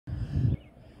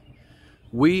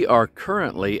We are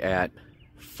currently at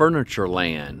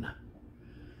Furnitureland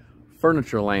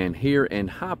here in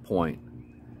High Point.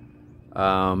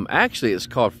 Actually, it's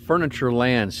called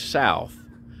Furnitureland South.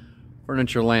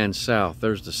 Furnitureland South.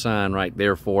 There's the sign right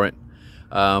there for it.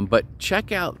 But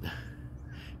check out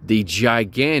the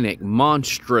gigantic,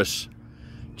 monstrous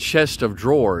chest of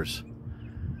drawers.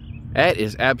 That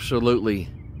is absolutely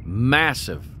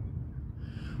massive.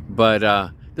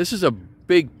 But this is a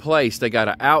big place. They got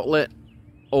an outlet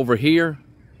over here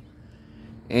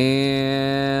and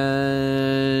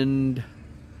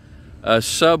a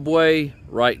Subway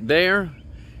right there.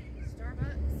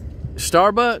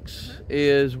 Starbucks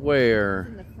is where?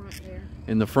 In the front there.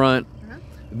 In the front.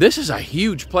 This is a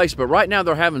huge place, but right now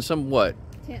they're having some what?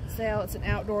 Tent sale. It's an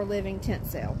outdoor living tent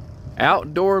sale.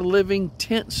 Outdoor living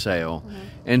tent sale.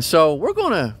 And so we're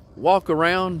gonna walk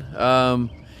around.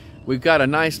 We've got a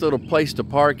nice little place to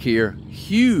park here.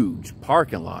 Huge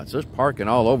parking lots. There's parking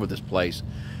all over this place.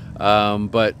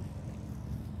 But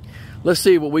let's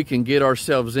see what we can get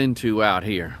ourselves into out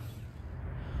here.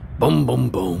 Boom, boom,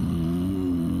 boom.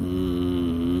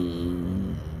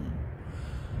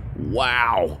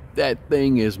 Wow, that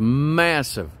thing is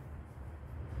massive.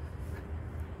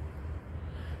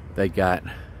 They got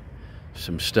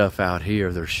some stuff out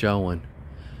here they're showing.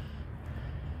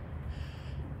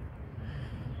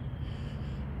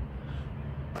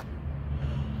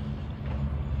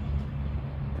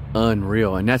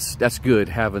 Unreal. And that's good,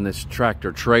 having this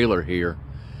tractor trailer here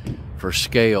for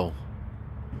scale.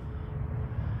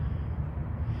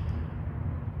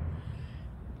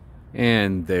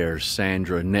 And there's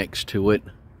Sandra next to it.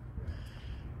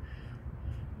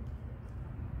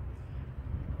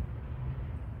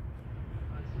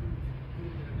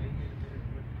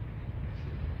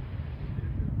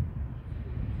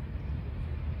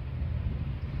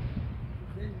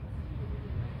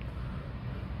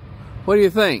 What do you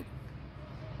think?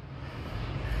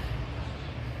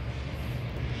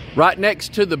 Right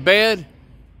next to the bed?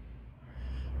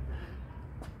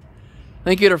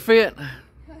 Think it'll fit?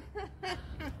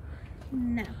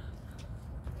 No.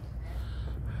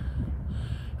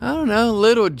 I don't know, a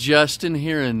little adjusting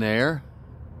here and there.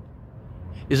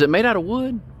 Is it made out of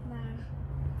wood? No.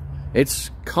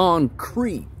 It's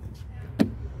concrete.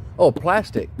 Oh,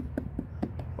 plastic.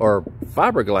 Or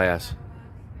fiberglass.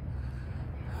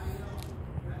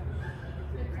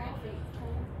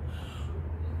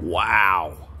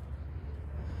 Wow.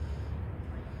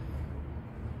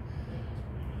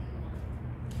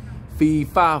 Fee,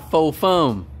 fi, fo,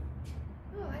 fum.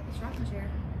 Oh, I like this rocking chair.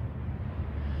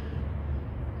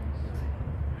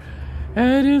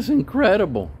 That is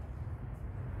incredible.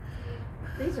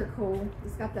 These are cool.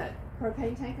 It's got that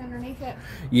propane tank underneath it.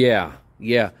 Yeah,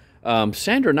 yeah.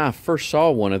 Sandra and I first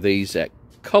saw one of these at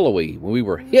Cullowhee when we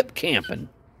were hip camping.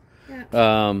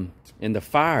 Yeah. And the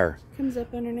fire comes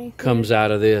up underneath. Comes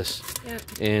out of this. Yeah.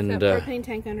 And it's got propane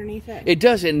tank underneath it. It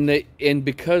does, and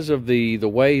because of the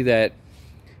way that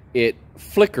it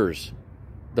flickers,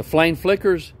 the flame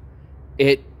flickers,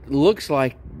 it looks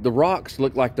like the rocks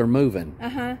look like they're moving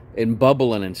and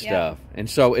bubbling and stuff. Yeah. And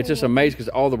so it's just amazing because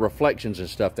all the reflections and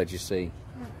stuff that you see.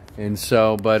 Yeah. And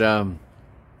so, but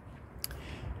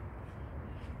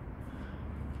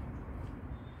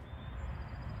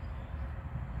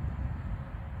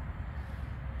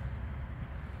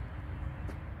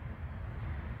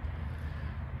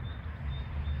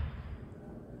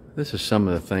this is some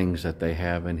of the things that they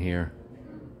have in here.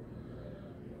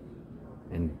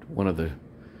 And one of the...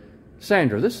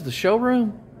 Sandra, this is the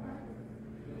showroom?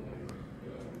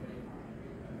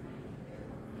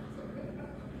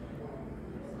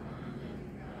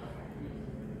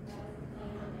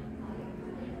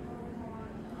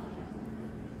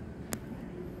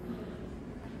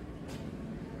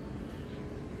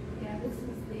 Yeah, this is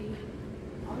the...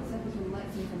 All this stuff is from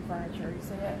Lexington Furniture. You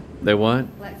see it? They what?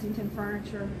 Lexington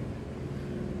Furniture.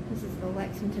 This is the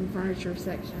Lexington Furniture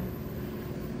section.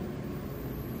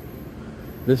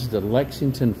 This is the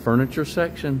Lexington Furniture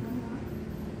section?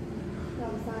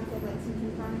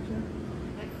 Lexington Furniture.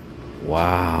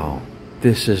 Wow.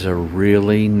 This is a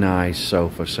really nice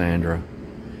sofa, Sandra.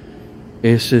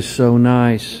 This is so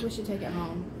nice. We should take it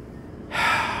home.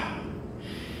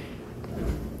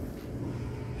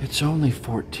 It's only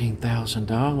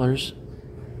 $14,000.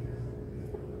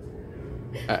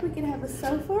 We could have a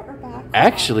sofa or buy a car.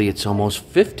 Actually, it's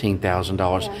almost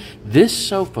 $15,000. Yeah. This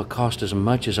sofa cost as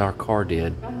much as our car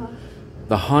did.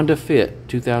 The Honda Fit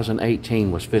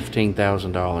 2018 was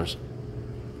 $15,000.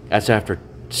 That's after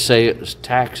sales,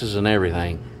 taxes, and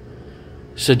everything.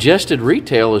 Suggested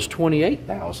retail is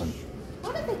 $28,000.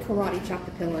 Why did they karate chop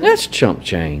the pillows? That's chump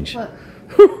change. Look.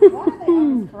 Why do they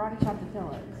always karate chop the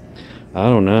pillows? I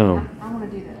don't know. I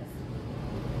want to do this.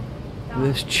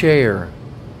 This chair,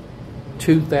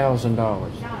 $2,000.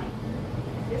 Johnny,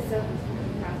 this sofa's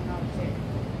 $2,000 too.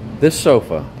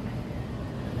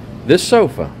 This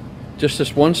sofa, just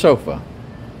this one sofa,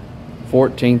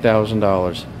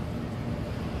 $14,000.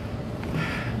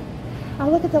 Oh,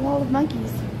 look at the wall of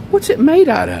monkeys. What's it made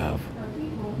out of?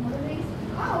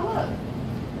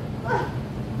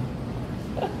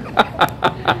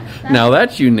 Now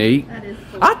that's unique. That is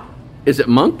cool. Is it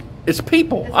monk? It's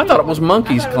people. I thought it was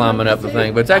monkeys climbing up the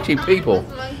thing, but it's actually people.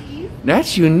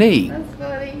 That's unique. That's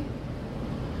funny.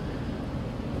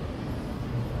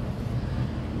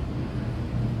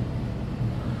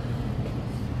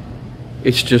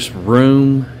 It's just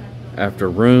room after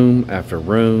room after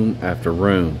room after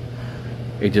room.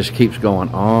 It just keeps going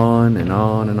on and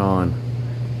on and on.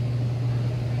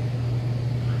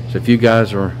 So if you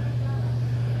guys are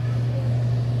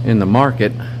in the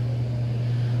market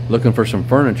looking for some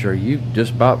furniture, you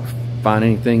just about find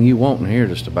anything you want in here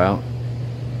just about.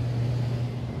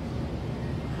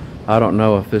 I don't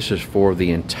know if this is for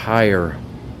the entire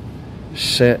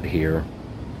set here.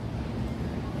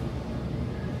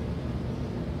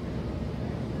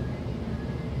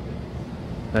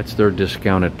 That's their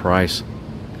discounted price.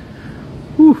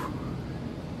 Whew.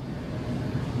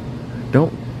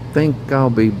 Don't think I'll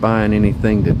be buying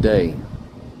anything today.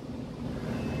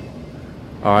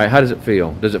 All right, how does it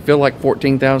feel? Does it feel like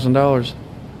 $14,000?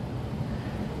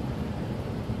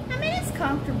 I mean, it's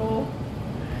comfortable.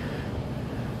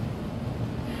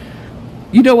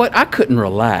 You know what? I couldn't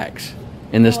relax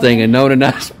in this thing and know that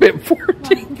I spent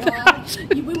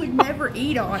 $14,000. We would never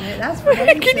eat on it. That's for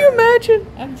Can you imagine?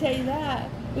 I can tell you that.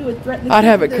 We would threaten the I'd kids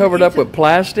have it within covered an up inch with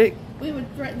plastic. We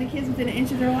would threaten the kids within an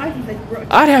inch of their life if they broke.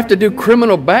 I'd have to do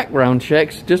criminal background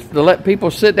checks just to let people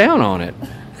sit down on it.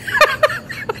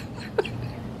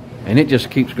 And it just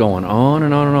keeps going on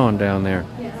and on and on down there.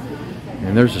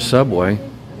 And there's a subway.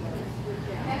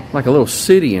 Like a little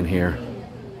city in here.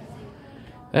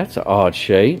 That's an odd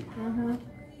shape.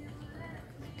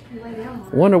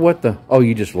 Wonder what the... Oh,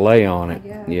 you just lay on it.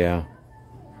 Yeah.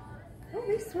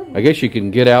 I guess you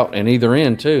can get out and either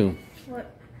end too.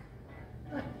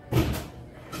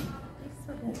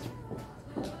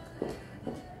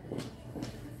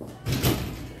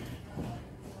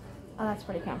 Oh, that's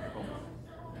pretty comfortable.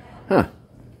 Huh.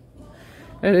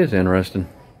 That is interesting.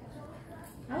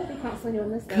 I would be constantly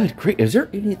doing this. Good grief. Is there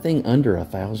anything under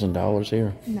 $1,000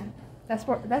 here? No. That's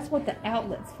what the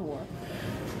outlet's for.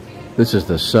 This is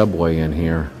the subway in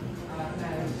here.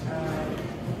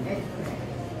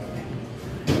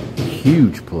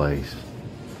 Huge place.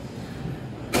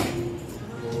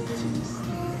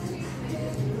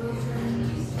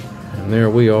 And there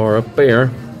we are up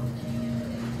there.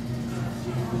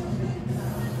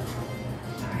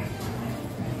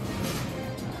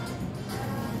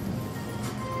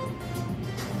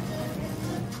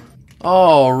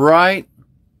 All right.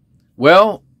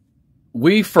 Well,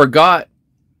 we forgot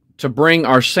to bring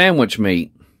our sandwich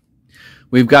meat.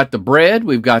 We've got the bread,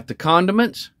 we've got the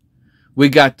condiments, we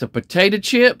got the potato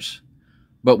chips,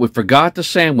 but we forgot the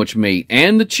sandwich meat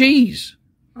and the cheese.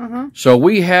 So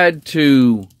we had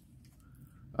to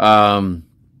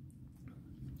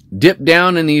dip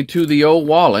down into the old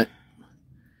wallet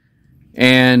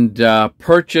and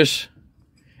purchase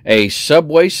a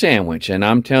Subway sandwich. And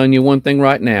I'm telling you one thing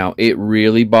right now, it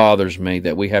really bothers me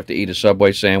that we have to eat a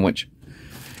Subway sandwich.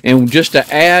 And just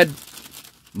to add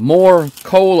more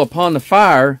coal upon the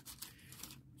fire,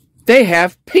 they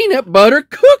have peanut butter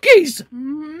cookies.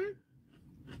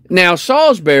 Now,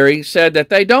 Salisbury said that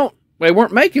they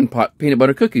weren't making peanut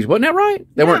butter cookies. Wasn't that right?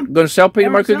 They weren't going to sell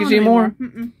peanut butter cookies anymore?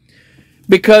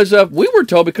 Because of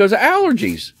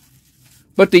allergies.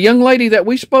 But the young lady that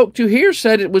we spoke to here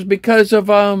said it was because of...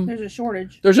 There's a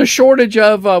shortage. There's a shortage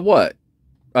of what?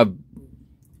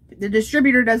 The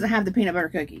distributor doesn't have the peanut butter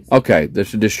cookies. Okay, the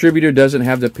distributor doesn't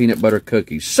have the peanut butter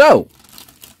cookies. So,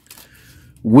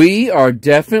 we are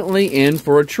definitely in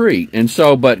for a treat. And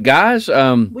so, but guys...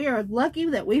 we are lucky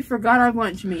that we forgot our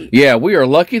lunch meat. Yeah, we are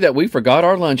lucky that we forgot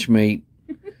our lunch meat.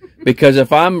 Because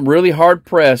if I'm really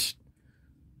hard-pressed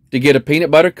to get a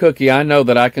peanut butter cookie, I know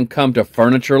that I can come to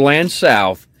Furnitureland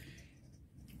South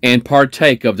and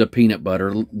partake of the peanut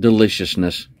butter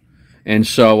deliciousness. And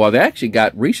so they actually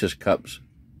got Reese's cups.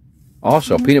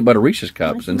 Also, peanut butter Reese's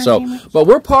cups. And so, but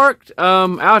we're parked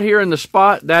out here in the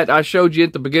spot that I showed you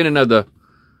at the beginning of the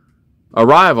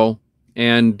arrival.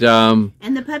 And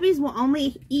the puppies will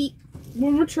only eat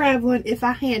when we're traveling if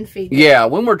I hand feed them. Yeah,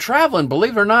 when we're traveling,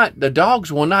 believe it or not, the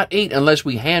dogs will not eat unless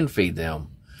we hand feed them.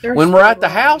 When we're at the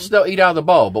house, they'll eat out of the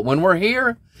bowl. But when we're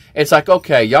here, it's like,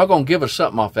 okay, y'all going to give us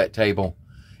something off that table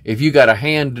if you got a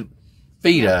hand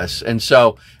feed us. And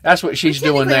so that's what she's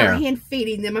doing there. I'm hand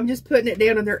feeding them. I'm just putting it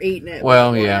down and they're eating it.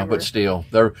 Well, yeah, but still,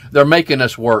 they're making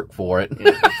us work for it.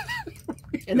 Yeah.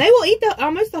 And they will eat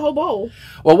almost the whole bowl.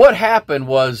 Well, what happened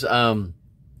was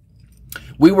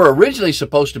we were originally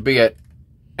supposed to be at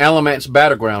Alamance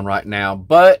Battleground right now,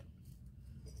 but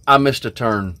I missed a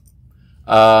turn.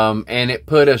 And it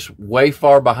put us way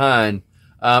far behind.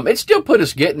 It still put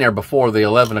us getting there before the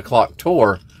 11 o'clock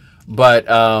tour, but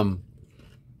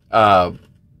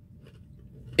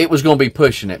it was going to be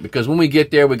pushing it, because when we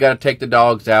get there, we got to take the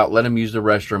dogs out, let them use the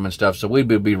restroom and stuff, so we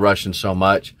would be rushing so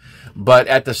much. But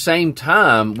at the same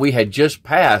time, we had just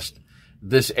passed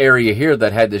this area here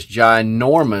that had this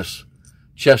ginormous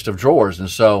chest of drawers, and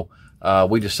so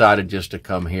we decided just to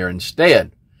come here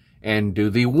instead and do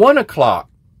the 1 o'clock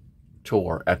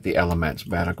tour at the Alamance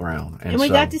Battleground. And we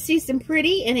got to see some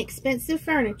pretty and expensive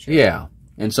furniture. Yeah.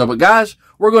 And so, but guys,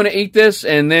 we're going to eat this,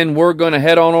 and then we're going to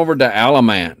head on over to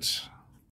Alamance.